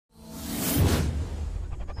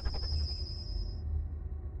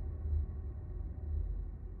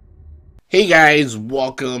Hey guys,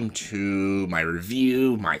 welcome to my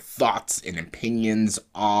review, my thoughts and opinions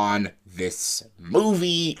on this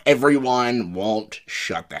movie everyone won't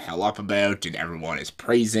shut the hell up about and everyone is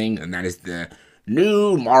praising, and that is the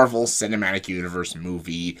new Marvel Cinematic Universe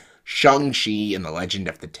movie, Shang-Chi and the Legend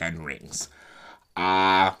of the Ten Rings.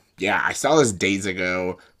 Yeah, I saw this days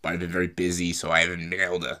ago, but I've been very busy, so I haven't been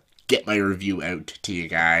able to get my review out to you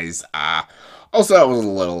guys. Also, I was a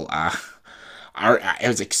little, I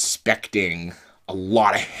was expecting a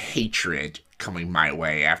lot of hatred coming my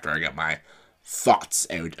way after I got my thoughts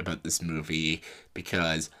out about this movie,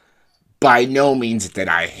 because by no means that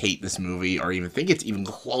I hate this movie or even think it's even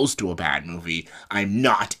close to a bad movie. I'm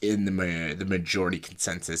not in the majority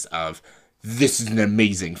consensus of this is an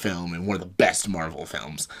amazing film and one of the best Marvel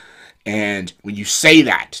films. And when you say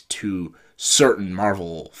that to certain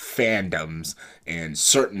Marvel fandoms and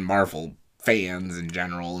certain Marvel fans in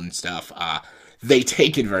general and stuff, they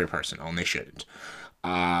take it very personal, and they shouldn't.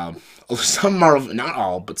 Uh, some Marvel, not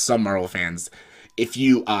all, but some Marvel fans, if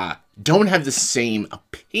you don't have the same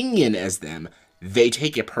opinion as them, they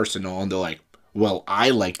take it personal, and they're like, well, I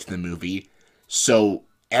liked the movie, so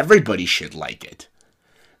everybody should like it.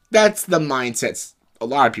 That's the mindsets a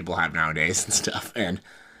lot of people have nowadays and stuff. And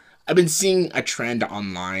I've been seeing a trend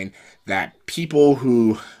online that people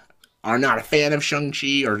who are not a fan of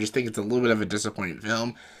Shang-Chi or just think it's a little bit of a disappointing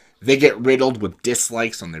film, they get riddled with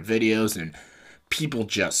dislikes on their videos and people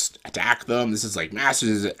just attack them. This is like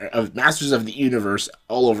Masters of the Universe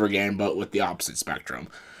all over again, but with the opposite spectrum.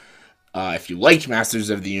 If you liked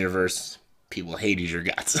Masters of the Universe, people hated your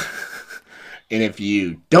guts. And if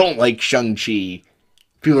you don't like Shang-Chi,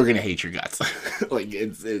 people are gonna hate your guts. Like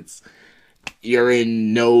it's you're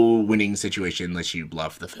in no winning situation unless you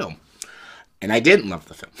love the film. And I didn't love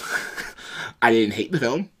the film. I didn't hate the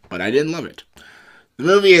film, but I didn't love it. The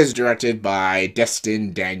movie is directed by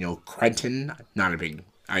Destin Daniel Cretton.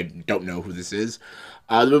 I don't know who this is.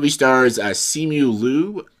 The movie stars Simu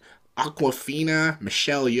Liu, Aquafina,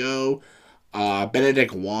 Michelle Yeoh,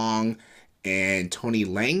 Benedict Wong, and Tony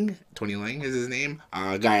Leung. Tony Leung is his name.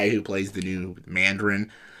 A guy who plays the new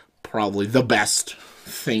Mandarin. Probably the best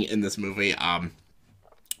thing in this movie.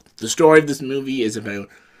 The story of this movie is about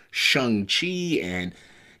Shang-Chi, and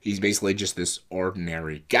he's basically just this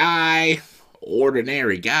ordinary guy,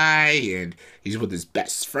 and he's with his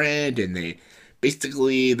best friend, and they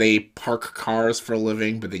park cars for a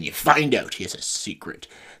living, but then you find out he has a secret,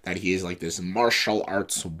 that he is like this martial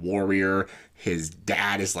arts warrior. His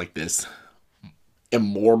dad is like this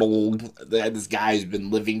immortal, this guy's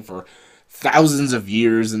been living for thousands of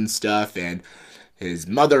years and stuff, and his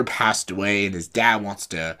mother passed away, and his dad wants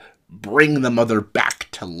to bring the mother back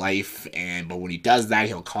to life, but when he does that,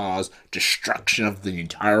 he'll cause destruction of the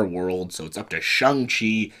entire world. So it's up to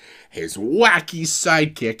Shang-Chi, his wacky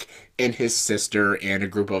sidekick, and his sister, and a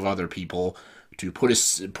group of other people to put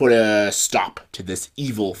a stop to this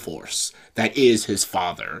evil force that is his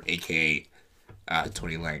father, aka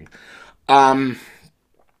Tony Leung.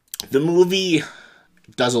 The movie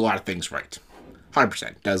does a lot of things right.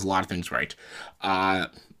 100% does a lot of things right.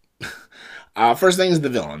 First thing is the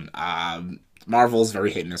villain. Marvel's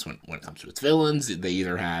very hit and miss when it comes to its villains. They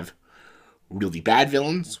either have really bad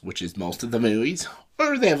villains, which is most of the movies,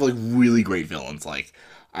 or they have like really great villains. Like,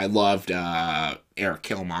 I loved Eric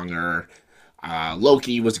Killmonger.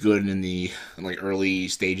 Loki was good in the early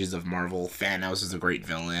stages of Marvel. Thanos is a great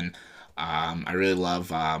villain. I really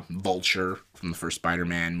love Vulture from the first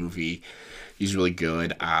Spider-Man movie. He's really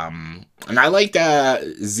good. And I liked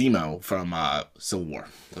Zemo from Civil War.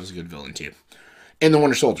 That was a good villain too. And the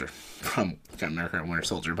Winter Soldier from Captain America and Winter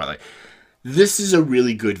Soldier. But this is a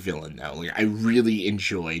really good villain though. Like, I really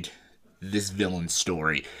enjoyed this villain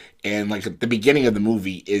story. And like the beginning of the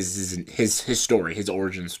movie is his story, his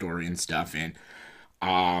origin story and stuff. And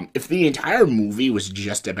if the entire movie was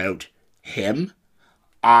just about him,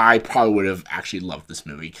 I probably would have actually loved this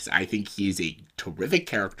movie, because I think he's a terrific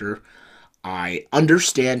character. I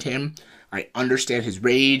understand him. I understand his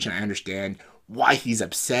rage, and I understand why he's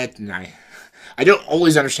upset, and I don't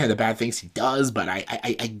always understand the bad things he does, but I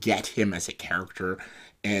get him as a character,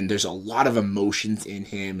 and there's a lot of emotions in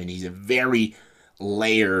him, and he's a very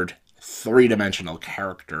layered, three-dimensional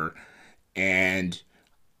character, and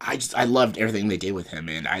I loved everything they did with him,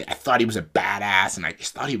 and I thought he was a badass, and I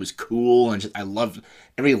just thought he was cool, and I loved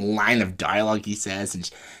every line of dialogue he says, and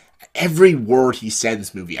just every word he said in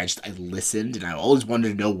this movie. I listened, and I always wanted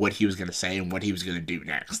to know what he was going to say and what he was going to do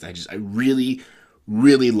next. I really,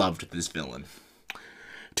 really loved this villain.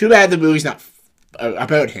 Too bad the movie's not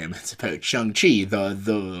about him. It's about Shang-Chi,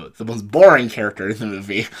 the most boring character in the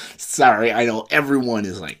movie. Sorry, I know everyone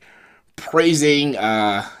is like praising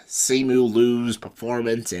Simu Liu's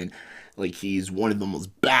performance, and like he's one of the most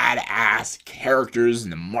badass characters in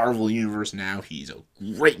the Marvel universe now. He's a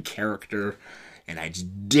great character, and I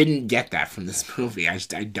just didn't get that from this movie. I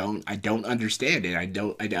don't understand it. I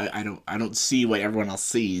don't see what everyone else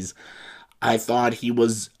sees. I thought he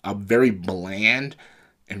was a very bland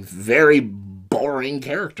and very boring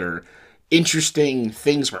character. Interesting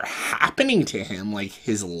things were happening to him, like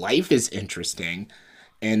his life is interesting,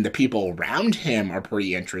 and the people around him are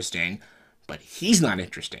pretty interesting, but he's not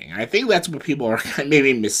interesting. I think that's what people are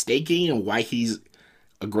maybe mistaking, and why he's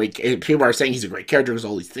a great. People are saying he's a great character because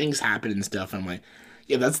all these things happen and stuff. I'm like,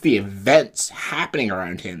 yeah, that's the events happening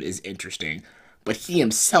around him is interesting, but he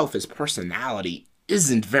himself, his personality,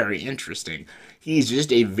 isn't very interesting. He's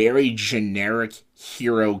just a very generic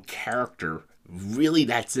hero character. Really,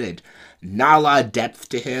 that's it. Not a lot of depth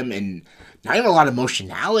to him, and not even a lot of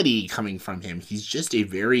emotionality coming from him. He's just a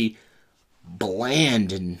very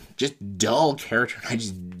bland and just dull character. I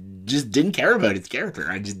just didn't care about his character.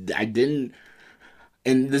 I didn't.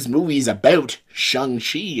 And this movie is about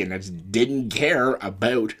Shang-Chi, and I just didn't care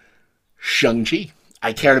about Shang-Chi.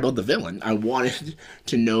 I cared about the villain. I wanted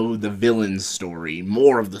to know the villain's story,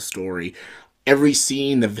 more of the story. Every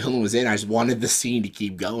scene the villain was in, I just wanted the scene to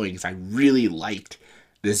keep going because I really liked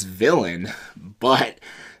this villain. But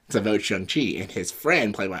it's about Shang-Chi and his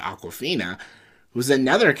friend, played by Aquafina, who's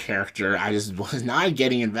another character I just was not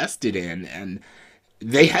getting invested in. And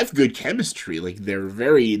they have good chemistry. Like,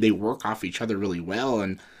 they work off each other really well,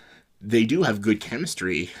 and they do have good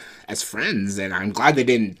chemistry as friends, and I'm glad they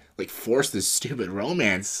didn't like force this stupid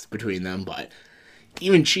romance between them. But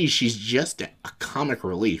even she's just a comic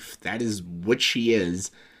relief. That is what she is,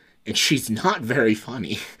 and she's not very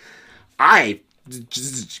funny.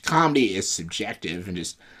 Comedy is subjective, and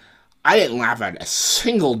just I didn't laugh at a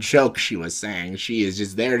single joke she was saying. She is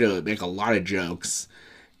just there to make a lot of jokes,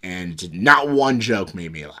 and not one joke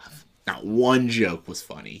made me laugh. Not one joke was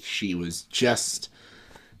funny. It was just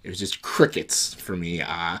crickets for me.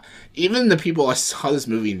 Even the people I saw this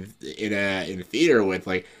movie in a theater with,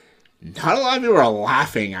 like, not a lot of people were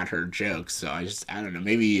laughing at her jokes. So I don't know,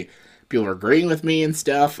 maybe people are agreeing with me and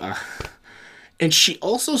stuff. And she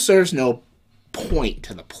also serves no point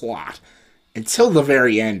to the plot until the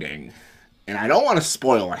very ending. And I don't want to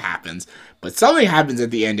spoil what happens, but something happens at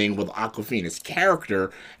the ending with Aquafina's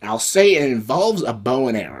character, and I'll say it involves a bow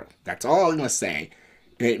and arrow. That's all I'm going to say.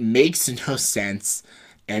 And it makes no sense.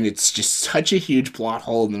 And it's just such a huge plot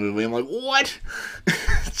hole in the movie. I'm like, what?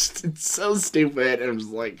 It's so stupid. And I'm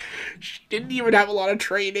just like, she didn't even have a lot of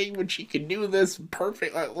training, but she can do this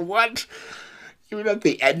perfect. Like, what? Even at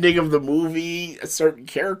the ending of the movie, a certain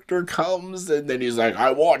character comes, and then he's like,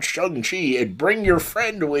 I want Shang-Chi, and bring your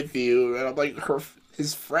friend with you. And I'm like,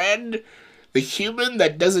 his friend? The human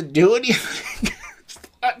that doesn't do anything?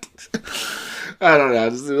 What? I don't know.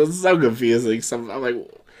 It's so confusing. I'm like,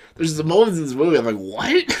 there's the moments in this movie I'm like,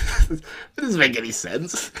 what? That doesn't make any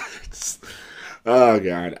sense. Oh,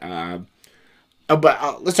 God.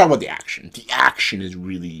 But let's talk about the action. The action is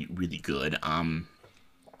really, really good.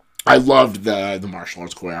 I loved the martial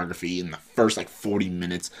arts choreography in the first, 40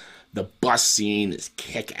 minutes. The bus scene is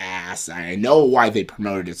kick-ass. I know why they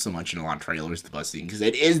promoted it so much in a lot of trailers, the bus scene, because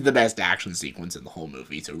it is the best action sequence in the whole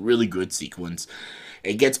movie. It's a really good sequence.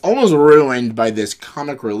 It gets almost ruined by this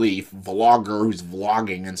comic relief vlogger who's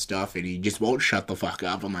vlogging and stuff, and he just won't shut the fuck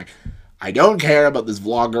up. I'm like, I don't care about this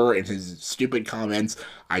vlogger and his stupid comments.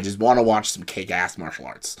 I just want to watch some kick-ass martial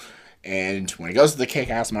arts. And when it goes to the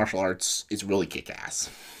kick-ass martial arts, it's really kick-ass.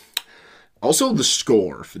 Also, the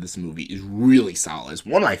score for this movie is really solid. It's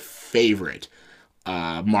one of my favorite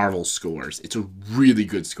Marvel scores. It's a really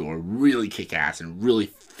good score, really kick-ass, and really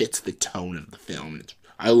fits the tone of the film.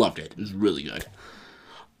 I loved it. It was really good.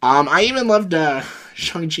 I even loved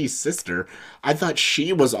Shang-Chi's sister. I thought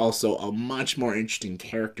she was also a much more interesting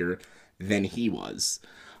character than he was.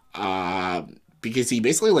 Because he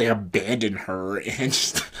basically abandoned her,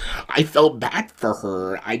 and I felt bad for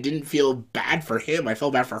her. I didn't feel bad for him. I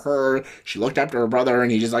felt bad for her. She looked after her brother,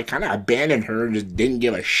 and he just kind of abandoned her and just didn't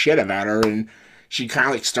give a shit about her. And she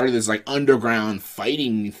kind of started this underground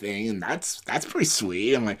fighting thing, and that's pretty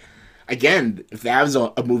sweet. I'm like, again, if that was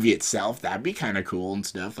a movie itself, that'd be kind of cool and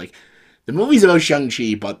stuff. The movie's about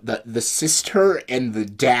Shang-Chi, but the sister and the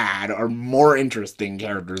dad are more interesting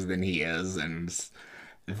characters than he is, and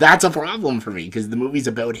that's a problem for me, because the movie's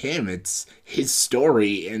about him. It's his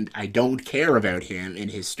story, and I don't care about him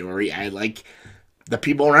and his story. I like the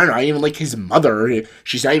people around her. I even like his mother.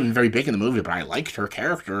 She's not even very big in the movie, but I liked her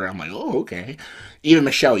character. I'm like, oh, okay. Even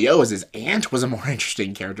Michelle Yeoh as his aunt was a more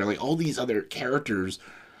interesting character. All these other characters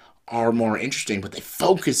are more interesting, but they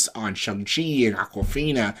focus on Shang-Chi and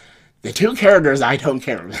Aquafina, the two characters I don't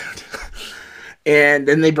care about. And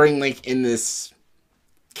then they bring, like, in this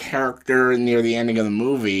character near the ending of the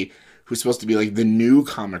movie who's supposed to be, like, the new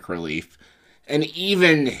comic relief. And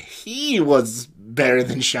even he was better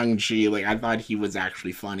than Shang-Chi. Like, I thought he was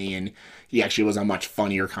actually funny, and he actually was a much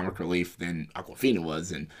funnier comic relief than Aquafina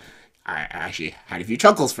was, and I actually had a few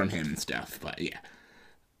chuckles from him and stuff, but yeah.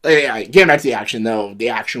 Getting back to the action, though, the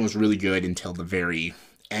action was really good until the very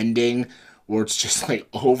ending, where it's just, like,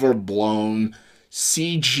 overblown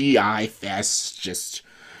CGI fest, just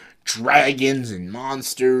dragons and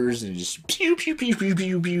monsters and just pew pew pew pew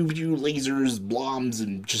pew pew pew lasers, bombs,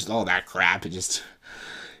 and just all that crap. It just,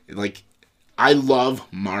 like, I love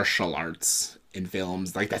martial arts in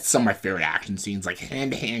films. Like, that's some of my favorite action scenes, like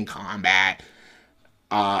hand-to-hand combat.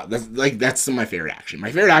 That's some of my favorite action.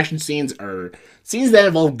 My favorite action scenes are scenes that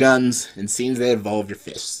involve guns and scenes that involve your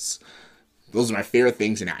fists. Those are my favorite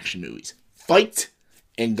things in action movies. Fight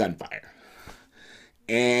and gunfire.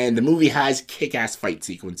 And the movie has kick-ass fight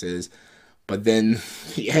sequences, but then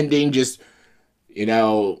the ending just,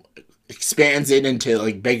 expands it into,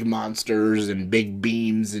 like, big monsters and big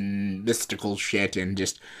beams and mystical shit, and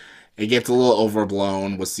just, it gets a little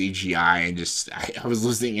overblown with CGI, and just, I was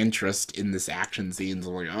losing interest in this action scenes.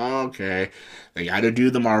 I'm like, oh, okay, they gotta do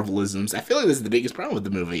the Marvelisms. I feel like this is the biggest problem with the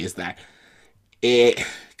movie, is that it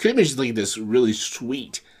could have been just, like, this really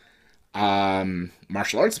sweet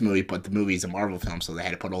martial arts movie, but the movie's a Marvel film, so they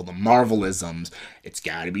had to put all the Marvelisms. It's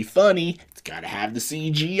gotta be funny, it's gotta have the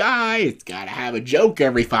CGI, it's gotta have a joke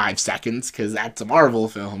every 5 seconds, because that's a Marvel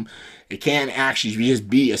film. It can't actually just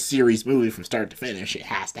be a serious movie from start to finish. It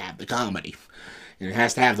has to have the comedy, and it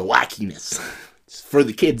has to have the wackiness. It's for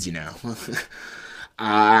the kids, and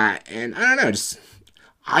I don't know,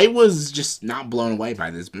 I was just not blown away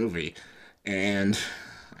by this movie, and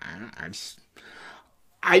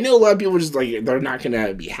I know a lot of people just, like, they're not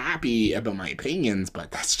gonna be happy about my opinions,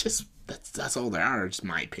 but that's all they are, just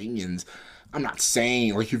my opinions. I'm not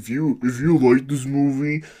saying, like, if you like this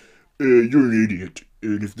movie, you're an idiot,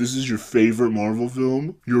 and if this is your favorite Marvel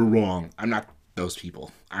film, you're wrong. I'm not those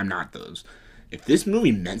people. I'm not those. If this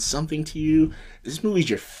movie meant something to you, this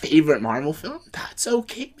movie's your favorite Marvel film, that's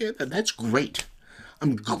okay, man. That's great.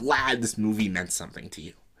 I'm glad this movie meant something to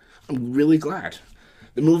you. I'm really glad.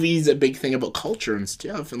 The movie's a big thing about culture and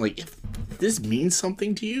stuff, and, like, if this means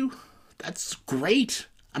something to you, that's great.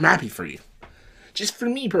 I'm happy for you. Just for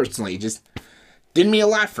me personally, it just didn't mean a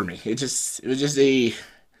lot for me. It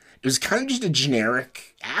was kind of just a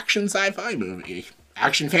generic action sci-fi movie,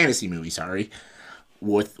 action fantasy movie, sorry,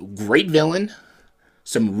 with great villain,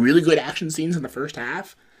 some really good action scenes in the first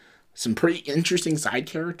half, some pretty interesting side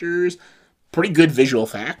characters, pretty good visual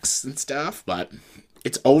effects and stuff, but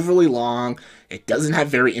it's overly long. It doesn't have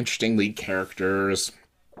very interesting lead characters.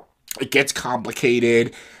 It gets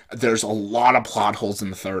complicated. There's a lot of plot holes in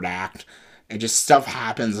the third act. And just stuff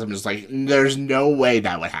happens. I'm just like, there's no way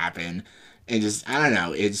that would happen. And just, I don't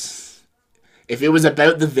know. If it was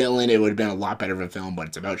about the villain, it would have been a lot better of a film. But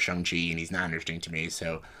it's about Shang-Chi, and he's not interesting to me.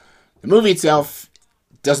 So the movie itself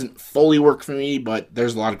doesn't fully work for me, but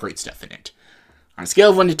there's a lot of great stuff in it. On a scale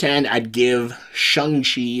of 1 to 10, I'd give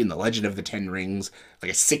Shang-Chi and the Legend of the Ten Rings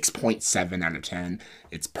like a 6.7 out of 10.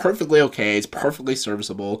 It's perfectly okay. It's perfectly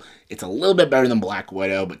serviceable. It's a little bit better than Black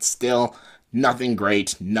Widow, but still nothing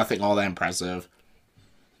great, nothing all that impressive.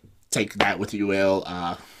 Take that with you will.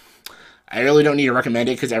 I really don't need to recommend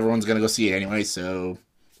it because everyone's going to go see it anyway, so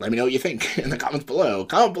let me know what you think in the comments below.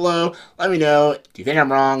 Comment below. Let me know. Do you think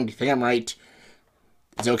I'm wrong? Do you think I'm right?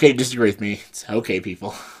 It's okay to disagree with me. It's okay,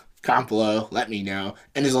 people. Comment below, let me know.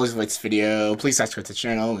 And as always, if you like this video, please subscribe to the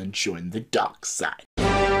channel and join the dark side.